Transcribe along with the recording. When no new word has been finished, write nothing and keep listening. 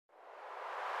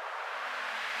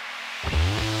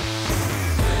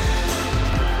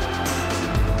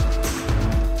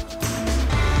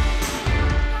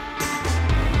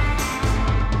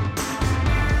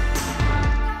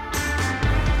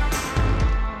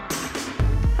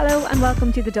and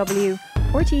welcome to the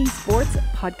RTE Sports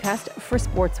podcast for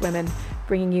sportswomen,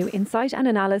 bringing you insight and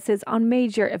analysis on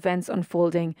major events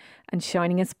unfolding and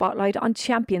shining a spotlight on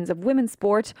champions of women's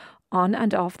sport on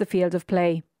and off the field of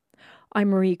play.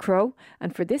 I'm Crowe,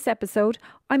 and for this episode,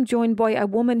 I'm joined by a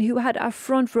woman who had a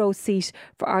front row seat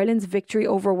for Ireland's victory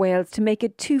over Wales to make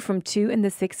it 2 from 2 in the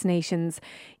Six Nations,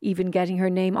 even getting her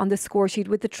name on the score sheet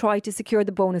with the try to secure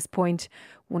the bonus point.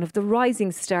 One of the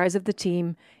rising stars of the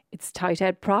team, it's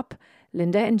tighthead prop,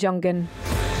 Linda Djougang.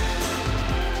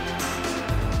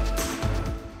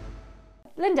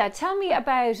 Linda, tell me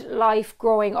about life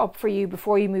growing up for you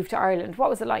before you moved to Ireland. What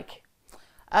was it like?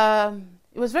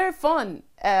 It was very fun.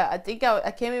 I think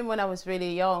I came in when I was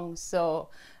really young, so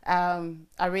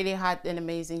I really had an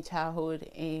amazing childhood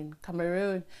in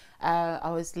Cameroon. I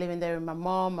was living there with my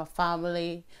mom, my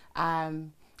family. I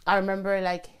remember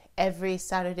like every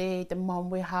Saturday, the mom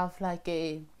would have like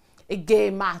a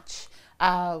game match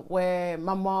where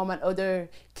my mom and other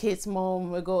kids'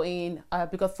 mom would go in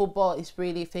because football is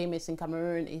really famous in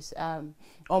Cameroon. It's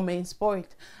our main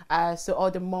sport. So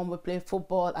all the mom would play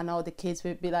football and all the kids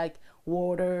would be like,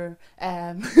 water.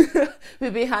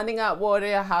 We'd be handing out water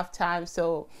at halftime.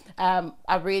 So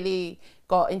I really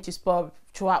got into sport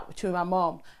through my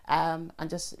mom and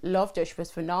just loved her. She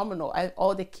was phenomenal.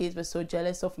 All the kids were so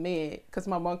jealous of me because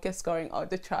my mom kept scoring all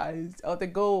the tries, all the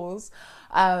goals.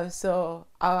 So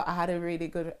I had a really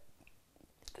good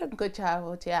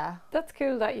childhood. Yeah, that's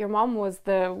cool that your mom was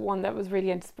the one that was really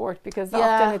into sport, because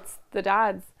often it's the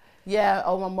dads. Yeah,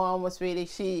 my mom was really,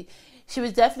 she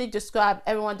was definitely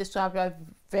everyone described her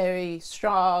very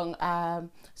strong.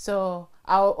 So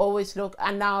I'll always look,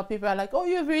 and now people are like, oh,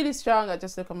 you're really strong. I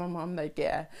just look at my mom like,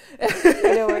 yeah.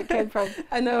 I know where it came from.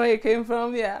 I know where it came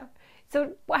from, yeah.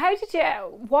 So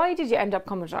why did you end up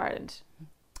coming to Ireland?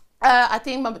 I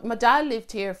think my dad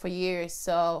lived here for years,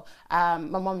 so my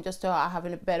mom just thought I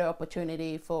having a better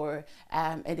opportunity for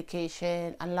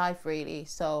education and life, really.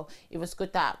 So it was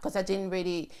good that, because I didn't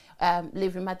really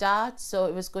live with my dad, so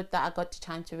it was good that I got the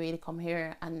chance to really come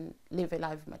here and live a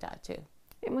life with my dad too.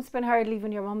 It must have been hard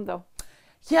leaving your mum though.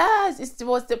 Yes, it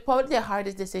was probably the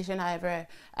hardest decision I ever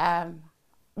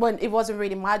when it wasn't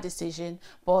really my decision,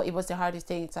 but it was the hardest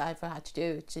thing that I ever had to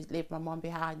do, to leave my mom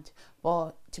behind.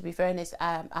 But to be fairness,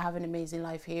 I have an amazing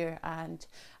life here, and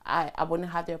I wouldn't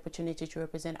have the opportunity to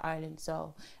represent Ireland,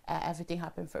 so everything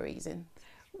happened for a reason.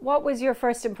 What was your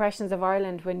first impressions of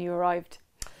Ireland when you arrived?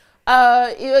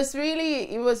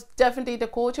 It was definitely the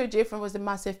culture different was a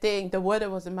massive thing. The weather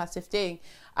was a massive thing.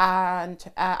 And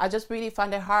I just really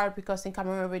found it hard because in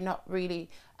Cameroon we're not really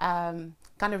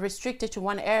kind of restricted to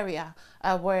one area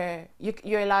where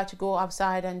you're allowed to go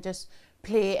outside and just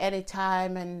play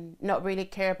anytime and not really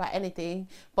care about anything.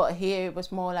 But here it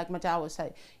was more like my dad was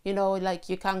like, like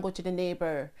you can't go to the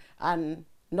neighbor and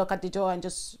knock at the door and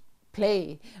just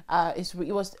play.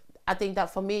 I think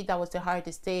that for me, that was the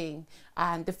hardest thing.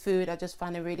 And the food, I just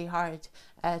found it really hard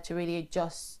to really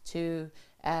adjust to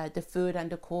the food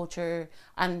and the culture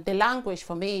and the language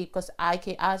for me, because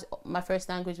my first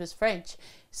language was French.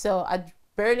 So I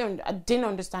didn't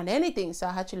understand anything. So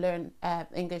I had to learn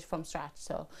English from scratch.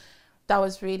 So that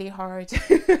was really hard.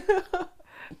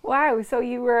 Wow. So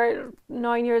you were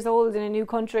 9 years old in a new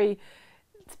country,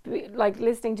 like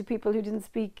listening to people who didn't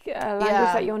speak a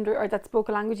language that spoke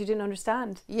a language you didn't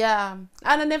understand. Yeah,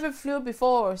 and I never flew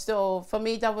before, so for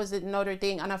me that was another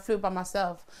thing, and I flew by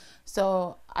myself.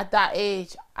 So at that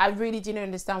age, I really didn't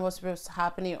understand what was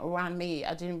happening around me.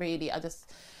 I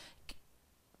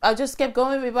just kept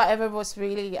going with whatever was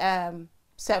really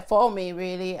set for me,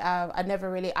 really. I never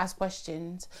really asked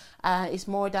questions. It's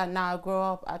more that now I grow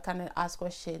up, I kind of ask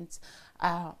questions.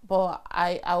 But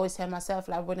I always tell myself,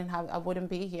 like, I wouldn't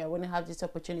be here. I wouldn't have this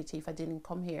opportunity if I didn't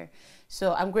come here.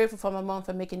 So I'm grateful for my mom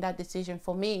for making that decision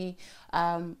for me.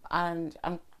 And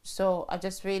I'm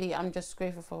just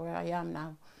grateful for where I am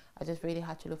now. I just really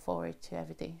had to look forward to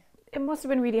everything. It must have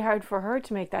been really hard for her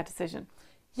to make that decision.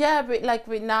 Yeah, but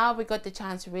now we got the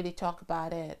chance to really talk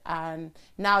about it, and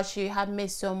now she had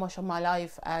missed so much of my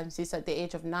life, and since at the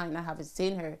age of 9 I haven't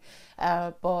seen her,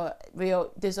 but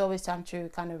there's always time to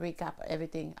kind of recap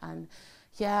everything. And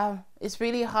yeah, it's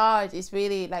really hard. It's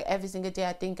really like every single day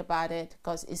I think about it,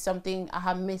 because it's something I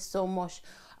have missed so much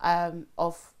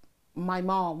of my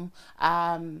mom.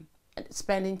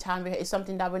 Spending time with her is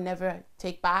something that I would never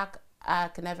take back. I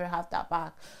can never have that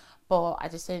back, but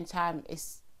at the same time,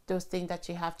 it's those things that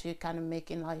you have to kind of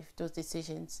make in life, those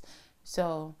decisions.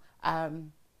 So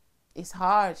it's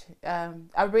hard.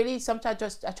 I really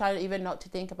sometimes I try even not to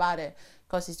think about it,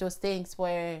 because it's those things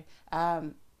where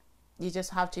you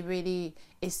just have to really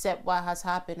accept what has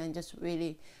happened and just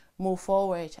really move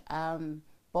forward.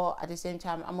 but at the same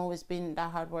time, I'm always been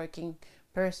that hardworking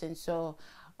person. So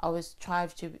I always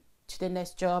strive to the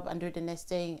next job and do the next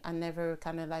thing, and never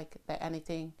kind of like let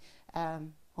anything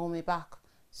hold me back.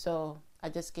 So I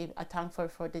just give a thank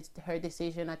for this, her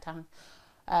decision. I thank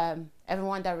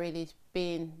everyone that really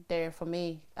been there for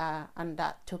me, and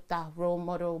that took that role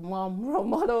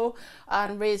model,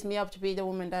 and raised me up to be the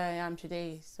woman that I am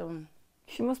today. So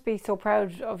she must be so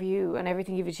proud of you and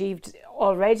everything you've achieved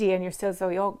already, and you're still so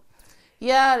young.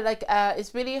 Yeah, like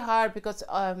it's really hard because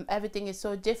everything is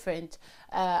so different.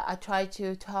 I try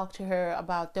to talk to her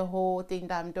about the whole thing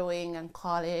that I'm doing, and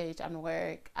college and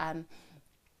work and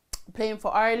playing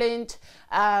for Ireland.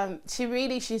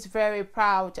 She's very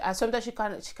proud. Sometimes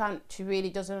she really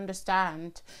doesn't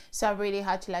understand. So I really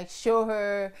had to like show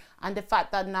her, and the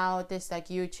fact that now there's like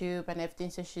YouTube and everything,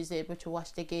 so she's able to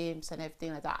watch the games and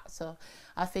everything like that. So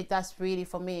I think that's really,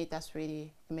 for me, that's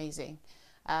really amazing.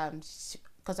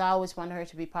 Because I always want her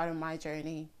to be part of my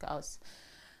journey, because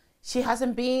she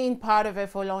hasn't been part of it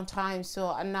for a long time.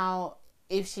 So, and now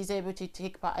if she's able to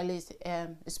take part at least a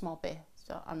small bit,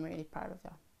 so I'm really proud of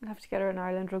her. We'll have to get her an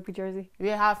Ireland rugby jersey. We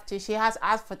have to. She has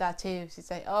asked for that too. She's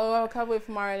like, "Oh, I can't wait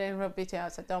for Ireland rugby too." I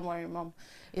said, "Don't worry, Mum,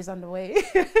 it's on the way."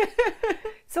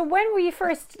 So when were you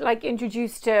first like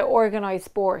introduced to organised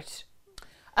sport?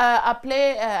 I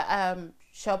play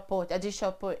shot put. I did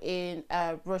shot put in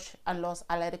Rush and Lost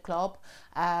Athletic Club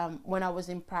when I was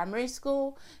in primary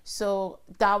school. So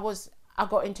that was, I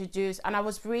got introduced, and I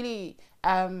was really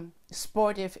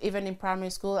sportive even in primary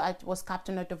school. I was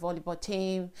captain of the volleyball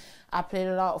team. I played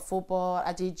a lot of football.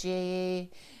 I did GAA.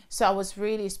 So I was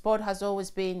really, sport has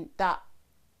always been that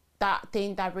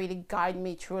thing that really guided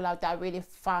me through life, that I really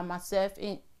found myself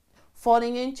in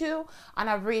falling into, and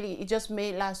it just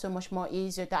made life so much more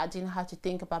easier, that I didn't have to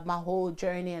think about my whole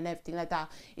journey and everything like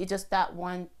that. It's just that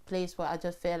one place where I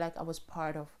just felt like I was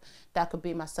part of, that could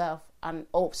be myself. And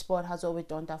sport has always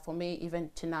done that for me, even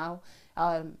to now.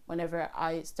 Whenever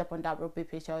I step on that rugby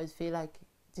pitch, I always feel like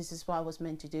this is what I was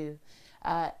meant to do.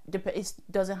 It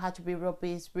doesn't have to be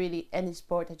rugby, it's really any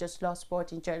sport. I just love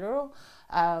sport in general,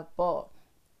 but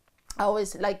I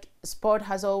always, like, sport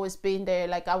has always been there.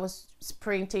 Like, I was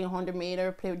sprinting 100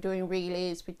 meter, doing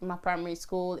relays with my primary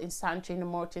school in Santry in the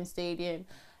Morton Stadium.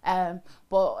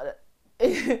 But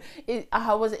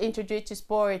I was introduced to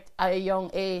sport at a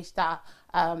young age that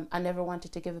I never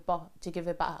wanted to give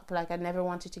it back. Like, I never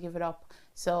wanted to give it up.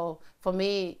 So for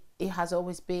me, it has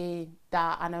always been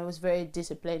that, and I was very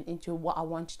disciplined into what I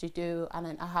wanted to do. And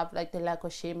then I have like the like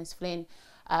of Seamus Flynn,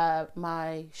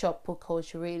 my shot put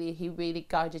coach. He really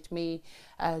guided me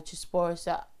to sports,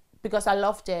 because I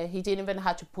loved it. He didn't even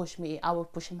have to push me, I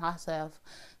would push myself.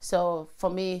 So for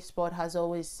me, sport has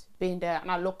always been there, and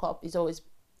I look up, it's always,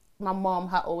 my mom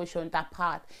had always shown that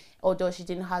path, although she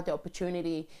didn't have the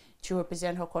opportunity to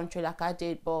represent her country like I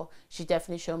did, but she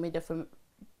definitely showed me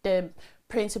the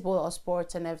principle of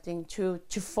sports and everything to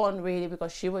fun, really,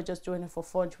 because she was just doing it for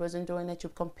fun. She wasn't doing it to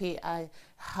compete at a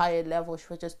higher level. She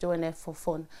was just doing it for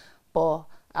fun. But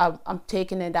I'm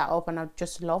taking that up, and I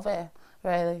just love it,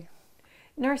 really.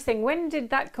 Nursing, when did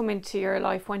that come into your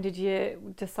life? When did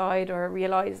you decide or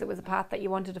realise it was a path that you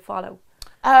wanted to follow?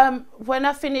 When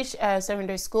I finished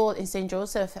secondary school in St.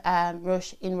 Joseph,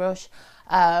 Rush,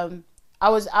 I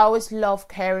always loved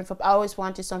caring for. I always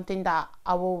wanted something that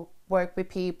I will work with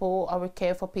people, I would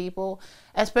care for people,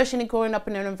 especially growing up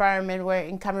in an environment where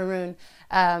in Cameroon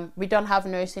we don't have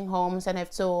nursing homes, and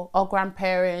if so, our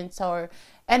grandparents or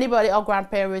anybody, our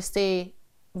grandparents stay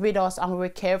with us and we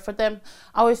would care for them.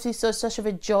 I always feel such of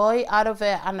a joy out of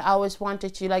it, and I always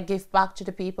wanted to like give back to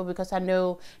the people, because I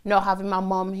know not having my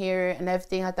mom here and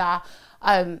everything like that,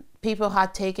 people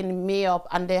had taken me up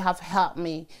and they have helped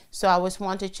me. So I always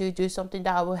wanted to do something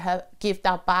that I would give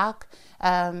that back.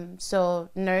 So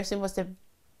nursing was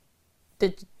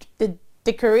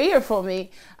the career for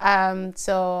me.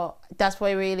 So that's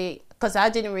why, really, because I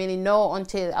didn't really know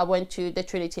until I went to the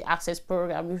Trinity Access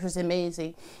program, which was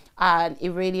amazing, and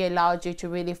it really allowed you to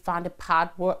really find a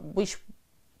path, which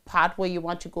pathway you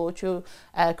want to go to,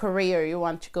 career you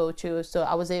want to go to. So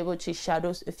I was able to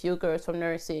shadow a few girls from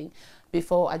nursing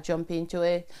before I jump into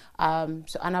it. And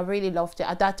I really loved it.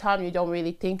 At that time, you don't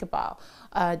really think about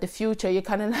the future. You're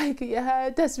kind of like,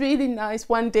 yeah, that's really nice.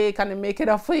 One day kind of make it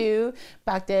up for you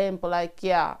back then. But like,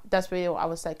 yeah, that's really, I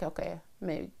was like, okay,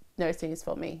 maybe nursing is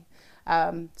for me.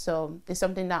 So it's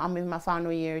something that I'm in my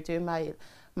final year doing my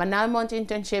 9-month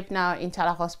internship now in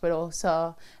Tala Hospital.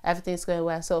 So everything's going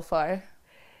well so far.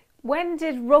 When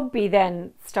did rugby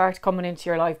then start coming into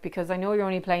your life? Because I know you're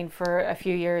only playing for a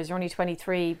few years, you're only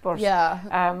 23, but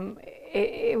yeah,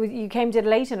 you came to it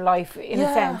late in life in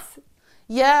a sense.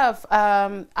 Yeah,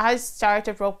 I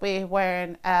started rugby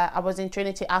when I was in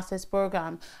Trinity Access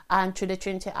program, and through the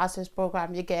Trinity Access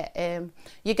program, you get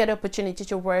opportunity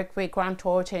to work with Grant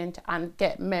Thornton and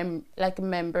get like a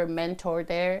member mentor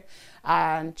there,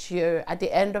 and you at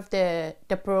the end of the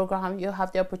program, you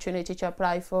have the opportunity to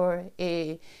apply for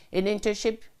an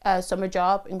internship summer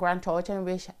job in Grant Thornton,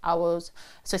 which I was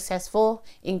successful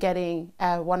in getting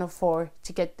 104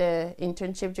 to get the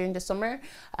internship during the summer.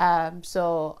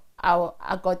 So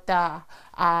I got that,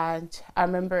 and I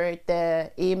remember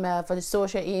the email for the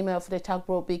social email for the tag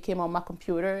rugby came on my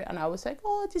computer, and I was like,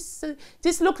 oh,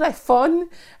 this looked like fun.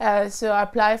 So I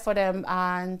applied for them,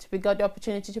 and we got the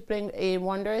opportunity to play in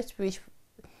Wanderers, which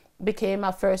became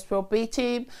our first rugby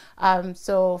team.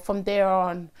 So from there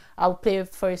on, I'll play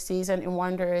for a season in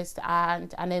Wanderers,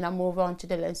 and then I move on to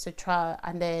the Leinster trial,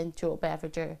 and then to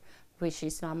Beverger, which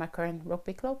is now my current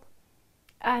rugby club.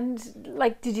 And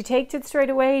like, did you take to it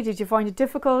straight away? Did you find it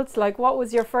difficult? Like, what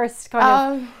was your first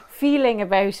kind of feeling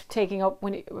about taking up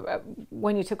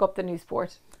when you took up the new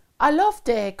sport? I loved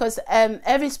it because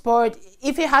every sport,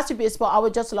 if it has to be a sport, I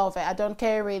would just love it. I don't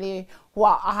care really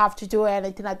what I have to do or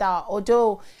anything like that.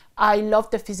 Although I love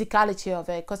the physicality of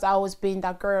it, because I was being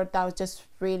that girl that was just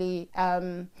really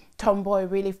tomboy,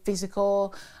 really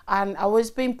physical, and I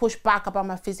was being pushed back about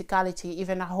my physicality,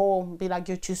 even at home. Be like,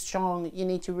 you're too strong, you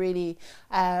need to really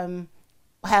held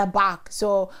back.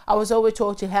 So I was always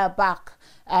told to held back.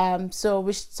 So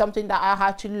which something that I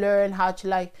had to learn how to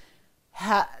like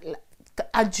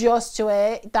adjust to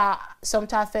it. That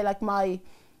sometimes I felt like my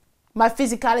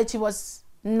physicality was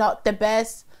not the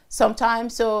best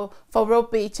sometimes. So for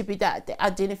rugby to be that,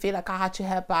 I didn't feel like I had to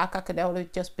head back. I could only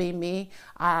just be me,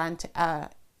 and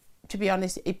to be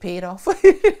honest, it paid off.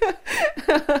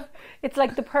 It's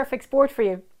like the perfect sport for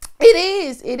you. It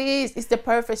is. It's the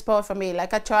perfect sport for me.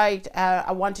 Like I tried,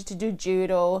 I wanted to do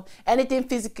judo. Anything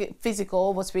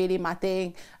physical was really my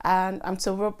thing. And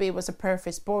so rugby was a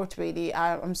perfect sport, really.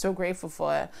 I'm so grateful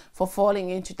for falling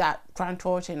into that Grant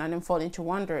Thornton and then falling into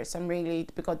Wanderers. I'm really,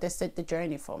 because they set the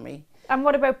journey for me. And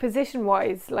what about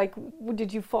position-wise? Like,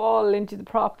 did you fall into the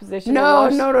prop position? No,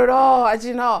 not at all. As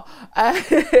you know,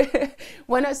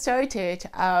 when I started,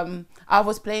 I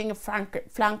was playing a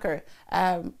flanker.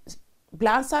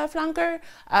 Blindside flanker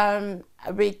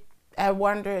with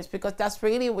Wanderers, because that's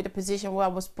really with the position where I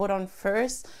was put on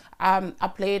first.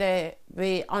 I played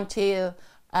until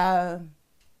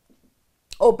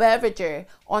Beverger,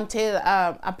 until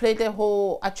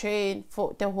I trained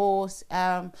for the whole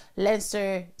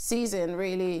Leinster season,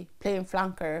 really playing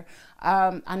flanker,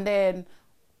 and then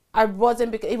I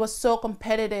wasn't, because it was so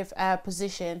competitive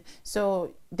position.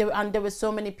 So there were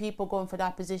so many people going for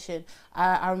that position.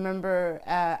 I remember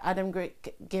Adam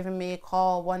giving me a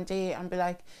call one day and be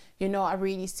like, I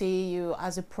really see you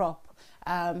as a prop.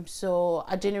 So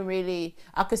I didn't really,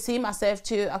 I could see myself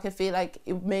too. I could feel like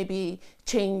it maybe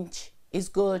change is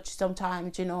good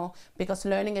sometimes, because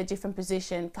learning a different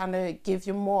position kind of gives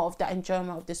you more of that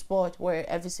enjoyment of the sport, where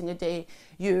every single day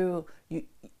you're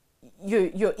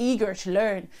eager to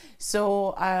learn.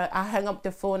 So I hung up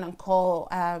the phone and called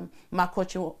my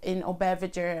coach in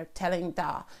Beverger, telling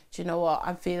that,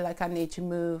 I feel like I need to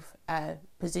move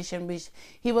position, which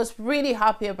he was really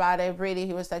happy about it. Really,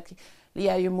 he was like,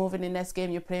 yeah, you're moving the next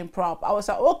game, you're playing prop. I was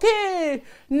like, okay,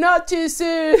 not too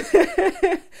soon.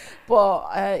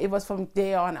 But it was from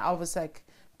day on, I was like,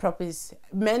 prop is,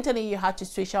 mentally you had to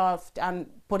switch off and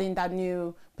put in that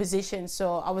new position.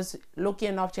 So I was lucky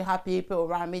enough to have people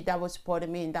around me that were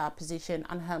supporting me in that position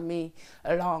and help me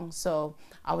along. So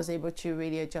I was able to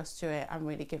really adjust to it and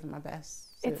really give it my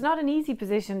best. So. It's not an easy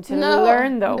position to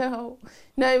learn, though.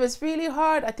 No, it was really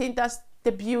hard. I think that's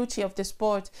the beauty of the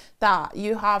sport, that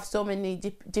you have so many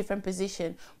different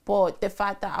positions. But the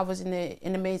fact that I was in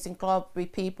an amazing club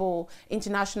with people,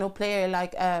 international player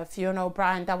like Fiona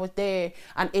O'Brien that was there,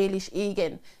 and Ailish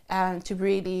Egan, to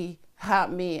really help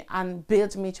me and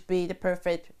build me to be the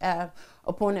perfect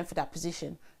opponent for that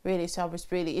position. Really, so I was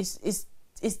really, it's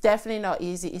definitely not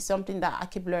easy. It's something that I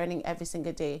keep learning every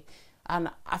single day, and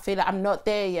I feel like I'm not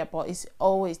there yet, but there's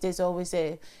always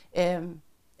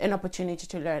an opportunity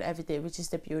to learn every day, which is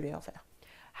the beauty of it.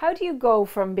 How do you go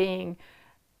from being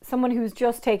someone who's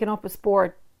just taken up a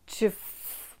sport to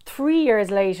 3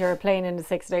 years later playing in the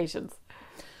Six Nations?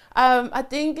 I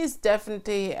think it's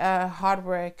definitely hard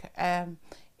work.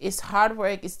 It's hard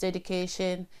work, it's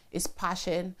dedication, it's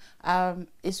passion.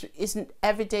 It's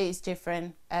every day is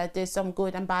different. There's some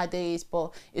good and bad days,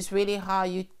 but it's really how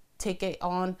you take it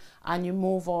on and you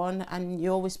move on, and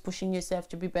you're always pushing yourself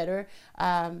to be better.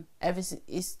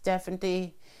 It's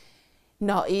definitely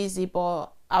not easy, but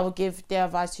I would give the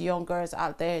advice to young girls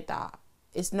out there that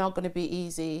it's not going to be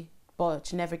easy, but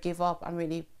to never give up and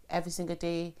really every single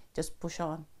day just push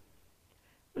on.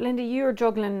 Linda, you're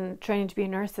juggling training to be a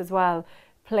nurse as well,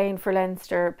 playing for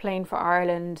Leinster, playing for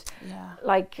Ireland. Yeah.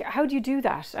 Like, how do you do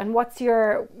that? And what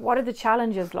are the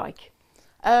challenges like?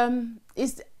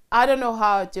 I don't know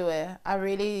how I do it.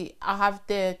 I have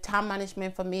the time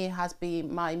management. For me has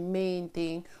been my main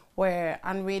thing, where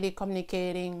I'm really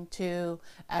communicating to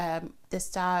the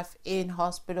staff in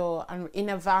hospital and in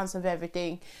advance of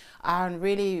everything, and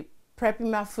really prepping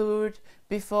my food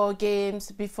before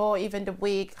games, before even the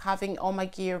week, having all my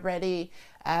gear ready,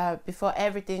 before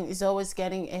everything, is always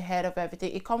getting ahead of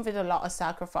everything. It comes with a lot of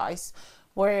sacrifice,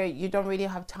 where you don't really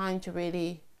have time to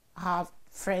really have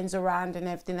friends around and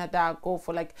everything like that, go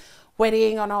for like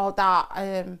wedding and all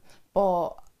that,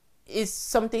 but it's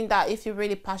something that if you're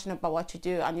really passionate about what you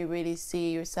do and you really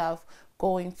see yourself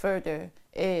going further,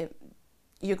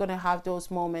 you're gonna have those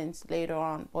moments later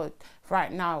on, but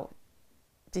right now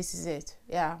this is it.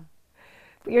 Yeah.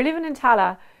 But you're living in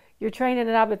Tala, you're training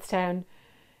in Abbottstown,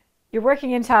 you're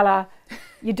working in Tala,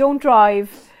 you don't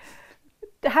drive.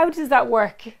 How does that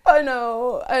work? I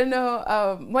know.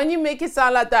 When you make it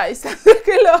sound like that, it sounds like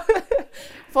a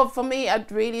lot. For me, I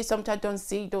really sometimes don't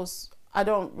see those. I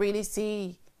don't really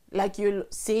see like you're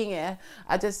seeing it.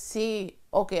 I just see,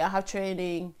 okay, I have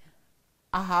training,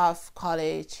 I have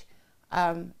college,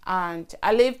 and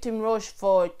I lived in Rush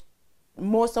for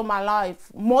most of my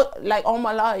life, all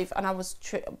my life, and I was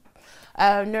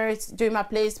nurse doing my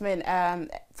placement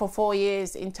for 4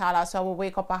 years in Tala. So I would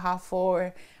wake up at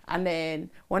 4:30. And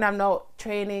then when I'm not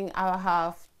training, I'll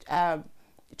have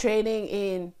training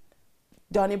in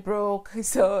Donnybrook,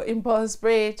 so in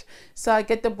Ballsbridge. So I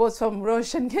get the bus from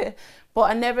Rush but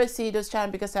I never see those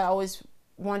times because I always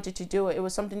wanted to do it. It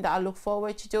was something that I look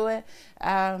forward to do it.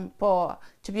 But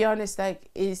to be honest, like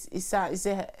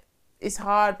it's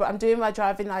hard. But I'm doing my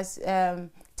driving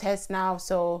license test now,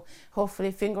 so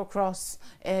hopefully, finger crossed,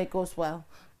 it goes well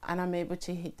and I'm able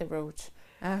to hit the road.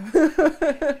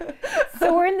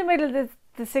 So we're in the middle of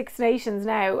the Six Nations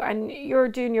now, and you're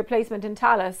doing your placement in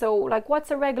Tala. So, like,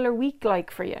 what's a regular week like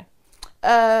for you?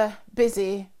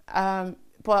 Busy.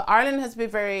 But Ireland has been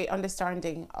very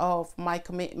understanding of my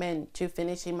commitment to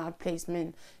finishing my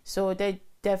placement. So they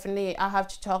definitely, I have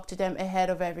to talk to them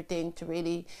ahead of everything to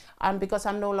really, because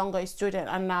I'm no longer a student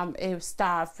and I'm a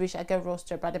staff, which I get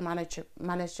rostered by the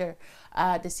manager,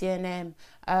 the CNM.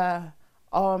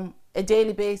 On a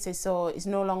daily basis, so it's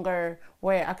no longer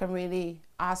where I can really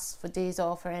ask for days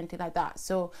off or anything like that.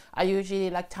 So I usually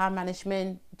like time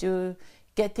management,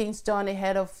 get things done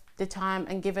ahead of the time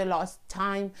and give a lot of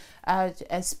time,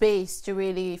 space to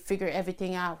really figure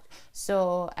everything out.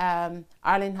 So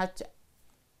Ireland had to,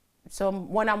 so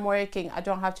when I'm working, I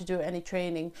don't have to do any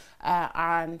training,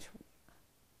 and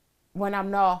when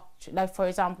I'm not, like for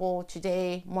example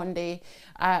today, Monday,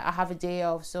 I have a day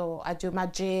off, so I do my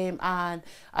gym and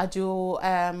I do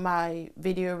my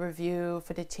video review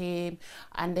for the team,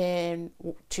 and then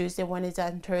Tuesday, Wednesday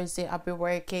and Thursday I'll be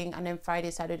working, and then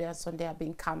Friday, Saturday and Sunday I'll be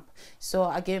in camp. So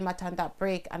I give my time that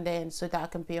break, and then so that I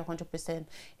can be 100%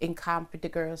 in camp with the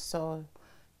girls, so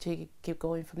to keep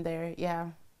going from there.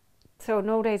 Yeah. So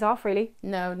no days off, really?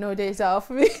 No days off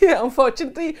for me,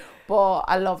 unfortunately. But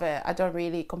I love it. I don't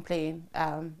really complain.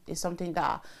 It's something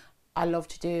that I love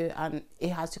to do, and it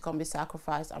has to come with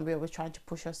sacrifice. And we're always trying to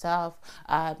push ourselves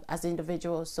as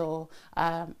individuals. So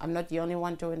I'm not the only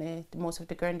one doing it. Most of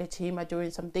the girls in the team are doing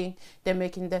something. They're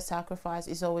making their sacrifice.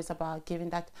 It's always about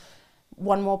giving that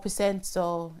 1 more %.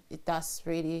 So that's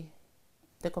really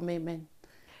the commitment.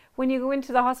 When you go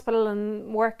into the hospital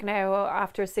and work now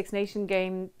after a Six Nation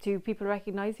game, do people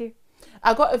recognise you?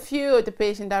 I got a few of the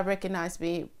patients that recognize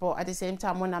me, but at the same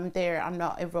time, when I'm there, I'm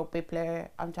not a rugby player.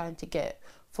 I'm trying to get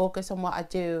focused on what I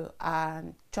do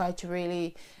and try to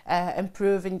really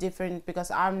improve in different,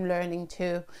 because I'm learning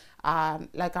too.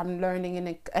 Like I'm learning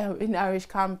in Irish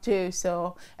camp too,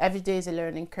 so every day is a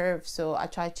learning curve. So I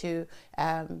try to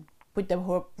put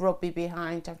the rugby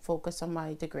behind and focus on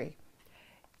my degree.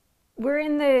 We're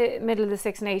in the middle of the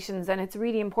Six Nations, and it's a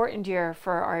really important year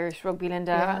for Irish rugby,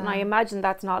 Linda. Yeah. And I imagine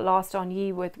that's not lost on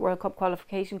you with World Cup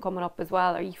qualification coming up as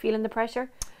well. Are you feeling the pressure?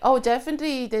 Oh,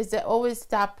 definitely. There's always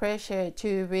that pressure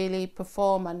to really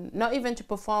perform, and not even to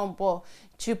perform, but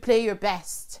to play your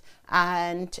best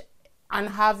and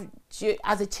have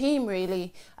as a team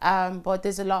really. But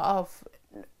there's a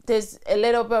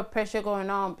little bit of pressure going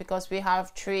on because we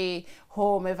have 3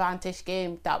 home advantage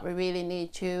games that we really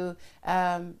need to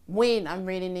win and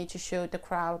really need to show the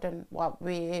crowd and what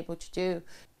we're able to do.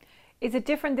 Is it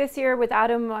different this year with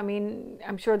Adam? I mean,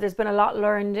 I'm sure there's been a lot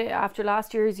learned after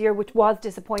last year's year, which was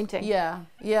disappointing.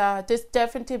 Yeah, there's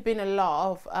definitely been a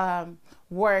lot of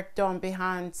work done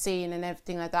behind scene and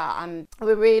everything like that, and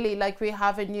we really we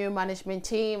have a new management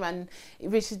team, and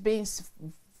which has been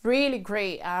really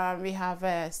great. We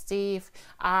have Steve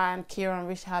and Kieran,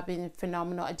 which have been a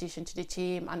phenomenal addition to the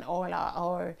team, and all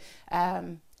our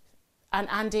and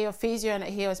Andy, our physio, and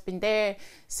he has been there.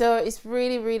 So it's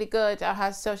really, really good. I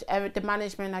have the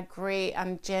management are great,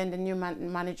 and Jen, the new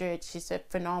manager, she's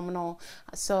phenomenal.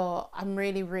 So I'm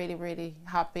really, really, really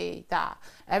happy that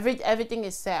everything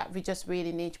is set. We just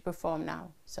really need to perform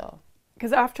now. So.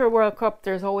 Because after a World Cup,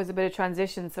 there's always a bit of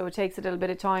transition, so it takes a little bit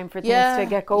of time for things to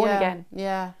get going again.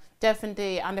 Yeah,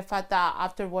 definitely. And the fact that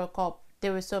after World Cup,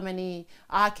 there were so many,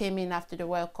 I came in after the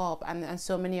World Cup, and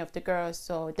so many of the girls,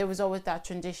 so there was always that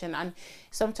transition, and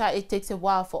sometimes it takes a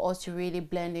while for us to really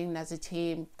blend in as a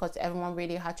team, because everyone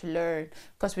really had to learn,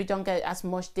 because we don't get as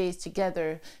much days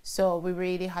together, so we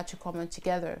really had to come in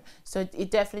together. So it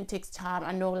definitely takes time.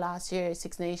 I know last year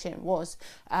Six Nations was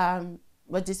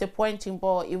disappointing,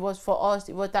 but it was for us,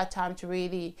 it was that time to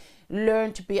really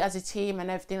learn to be as a team and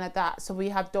everything like that. So we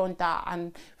have done that,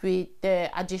 and with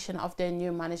the addition of the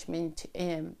new management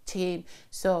team,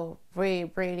 so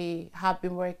we really have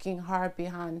been working hard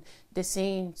behind the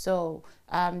scene. So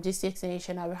this Six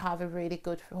Nations, I will have a really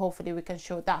good, hopefully we can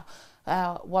show that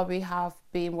what we have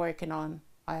been working on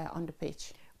the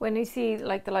pitch. When you see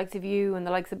the likes of you and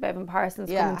the likes of Bevan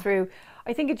Parsons coming through,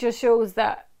 I think it just shows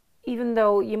that even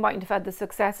though you mightn't have had the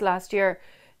success last year,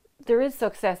 there is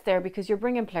success there because you're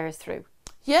bringing players through.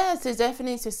 Yes, there's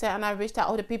definitely success, and I wish that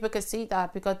other people could see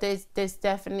that, because there's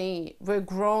definitely, we're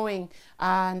growing,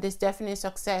 and there's definitely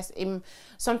success.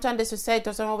 Sometimes the success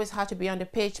doesn't always have to be on the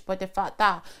pitch, but the fact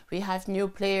that we have new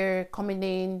player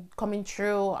coming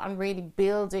through, and really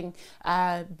building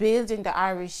the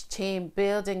Irish team,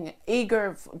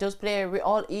 those players, we're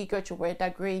all eager to wear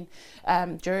that green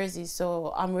jersey.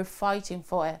 So, and we're fighting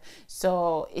for it.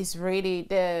 So it's really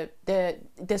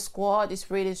the squad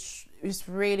is really. It's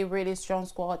really, really strong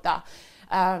squad that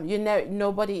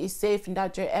nobody is safe in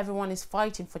that jersey. Everyone is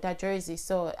fighting for that jersey.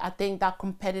 So I think that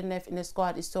competitiveness in the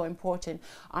squad is so important,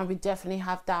 and we definitely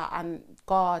have that. And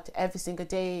God, every single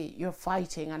day you're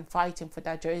fighting for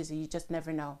that jersey. You just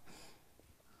never know.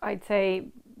 I'd say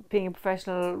being a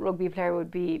professional rugby player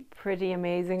would be pretty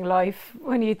amazing life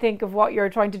when you think of what you're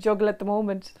trying to juggle at the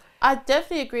moment. I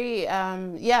definitely agree.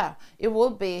 It will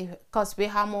be, because we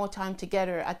have more time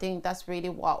together. I think that's really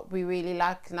what we really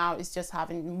like now, is just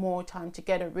having more time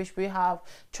together, which we have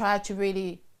tried to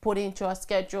really put into our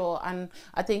schedule. And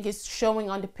I think it's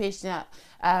showing on the pitch that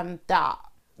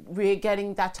we're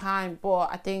getting that time. But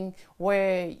I think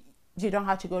where you don't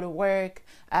have to go to work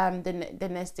the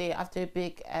next day after a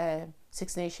big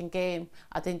Six Nation game,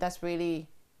 I think that's really,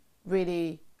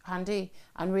 really handy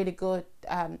and really good,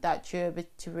 that you're able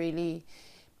to really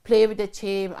play with the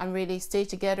team and really stay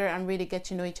together and really get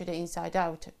to know each other inside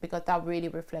out, because that really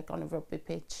reflects on the rugby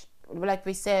pitch. Like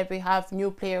we said, we have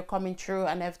new player coming through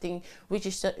and everything, which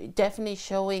is definitely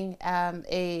showing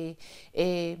a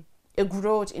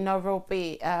growth in our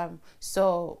rugby.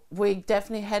 So we're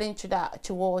definitely heading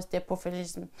towards the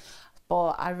professionalism.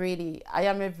 But I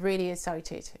am really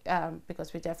excited,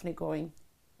 because we're definitely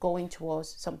going towards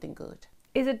something good.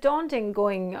 Is it daunting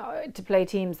going to play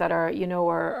teams that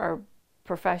are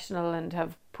professional and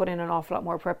have put in an awful lot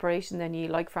more preparation than you,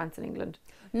 like France and England?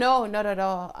 No, not at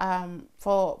all.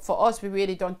 For us, we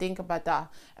really don't think about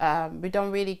that. We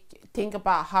don't really think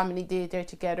about how many days they're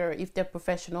together, if they're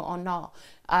professional or not.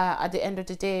 At the end of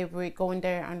the day, we're going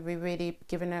there and we're really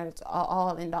giving it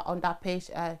all on that page.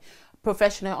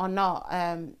 Professional or not,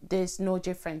 there's no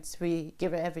difference. We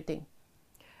give it everything.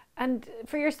 And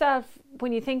for yourself,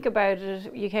 when you think about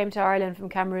it, you came to Ireland from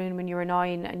Cameroon when you were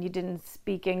 9 and you didn't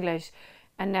speak English,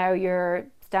 and now you're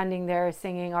standing there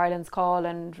singing Ireland's Call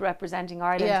and representing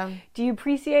Ireland. Yeah. Do you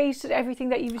appreciate everything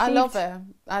that you've achieved?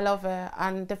 I love it.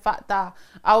 And the fact that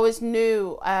I always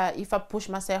knew if I push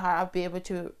myself hard, I'll be able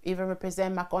to even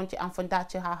represent my country, and for that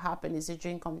to have happened is a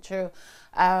dream come true.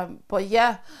 But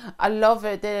yeah, I love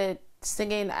it. The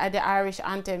singing the Irish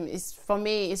anthem is, for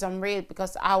me, is unreal,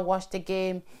 because I watched the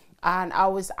game and I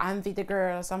was envy the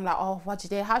girls. I'm like, oh, what do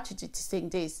they have to do to sing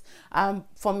this?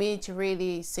 For me to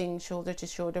really sing shoulder to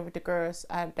shoulder with the girls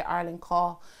and the Ireland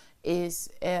Call is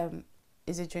a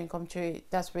dream come true.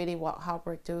 That's really what hard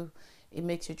work do. It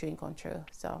makes your dream come true.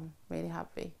 So I'm really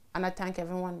happy, and I thank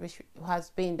everyone who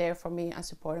has been there for me and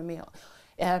supported me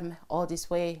all this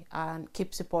way, and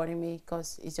keep supporting me,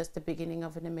 because it's just the beginning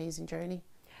of an amazing journey.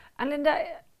 And Linda,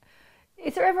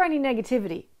 is there ever any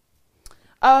negativity?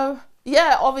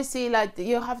 Yeah, obviously, like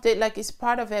you have the like it's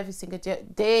part of every single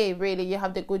day. Really, you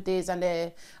have the good days and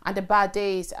the bad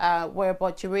days. Where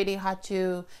but you really had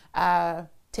to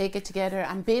take it together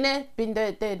and bin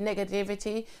the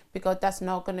negativity, because that's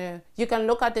not gonna. You can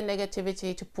look at the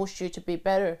negativity to push you to be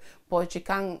better, but you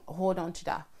can't hold on to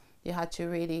that. You had to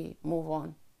really move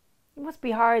on. It must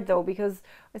be hard though, because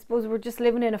I suppose we're just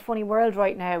living in a funny world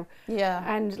right now. Yeah.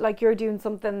 And like you're doing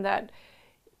something that,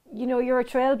 you know, you're a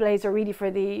trailblazer really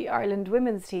for the Ireland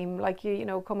women's team. Like you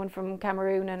know, coming from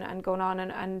Cameroon and going on,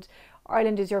 and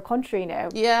Ireland is your country now.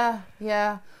 Yeah,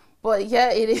 yeah. But yeah,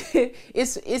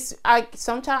 it's I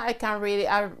sometimes I can't really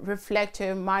I reflect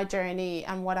on my journey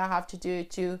and what I have to do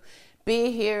to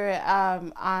be here,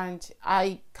 and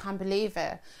I can't believe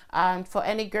it. And for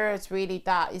any girls really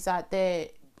that is that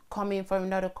they coming from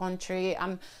another country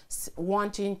and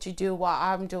wanting to do what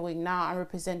I'm doing now and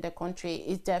represent the country,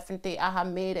 is definitely I have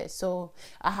made it. So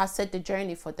I have set the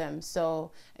journey for them.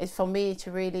 So it's for me to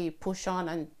really push on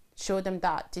and show them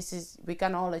that this is we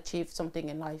can all achieve something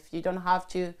in life. You don't have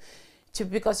to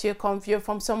because you're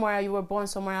from somewhere, you were born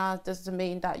somewhere else, doesn't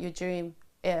mean that your dream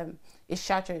is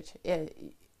shattered.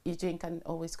 Your dream can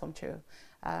always come true.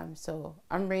 So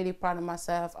I'm really proud of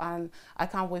myself, and I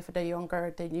can't wait for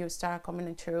the new star coming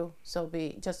in through. So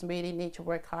we just really need to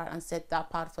work hard and set that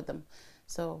path for them.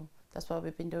 So that's what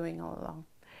we've been doing all along.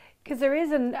 Because there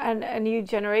is a new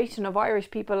generation of Irish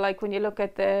people. Like when you look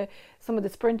at some of the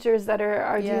sprinters that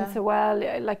are doing so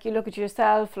well, like you look at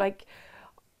yourself, like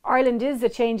Ireland is a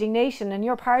changing nation and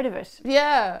you're part of it.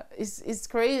 Yeah, it's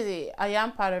crazy. I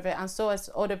am part of it, and so is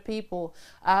other people.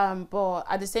 But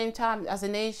at the same time, as a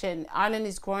nation, Ireland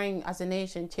is growing as a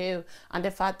nation too. And the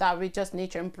fact that we just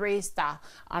need to embrace that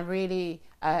and really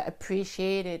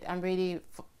appreciate it and really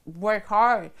work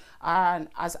hard. And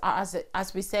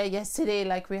as we said yesterday,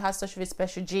 like we have such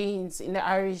special genes in the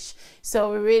Irish,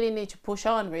 so we really need to push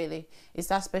on. Really, it's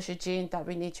that special gene that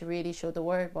we need to really show the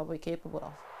world what we're capable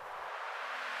of.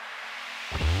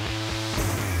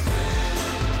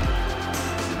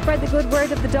 Spread the good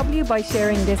word of the W by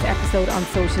sharing this episode on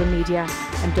social media.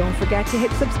 And don't forget to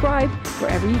hit subscribe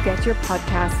wherever you get your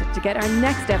podcasts to get our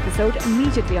next episode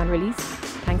immediately on release.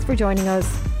 Thanks for joining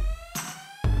us.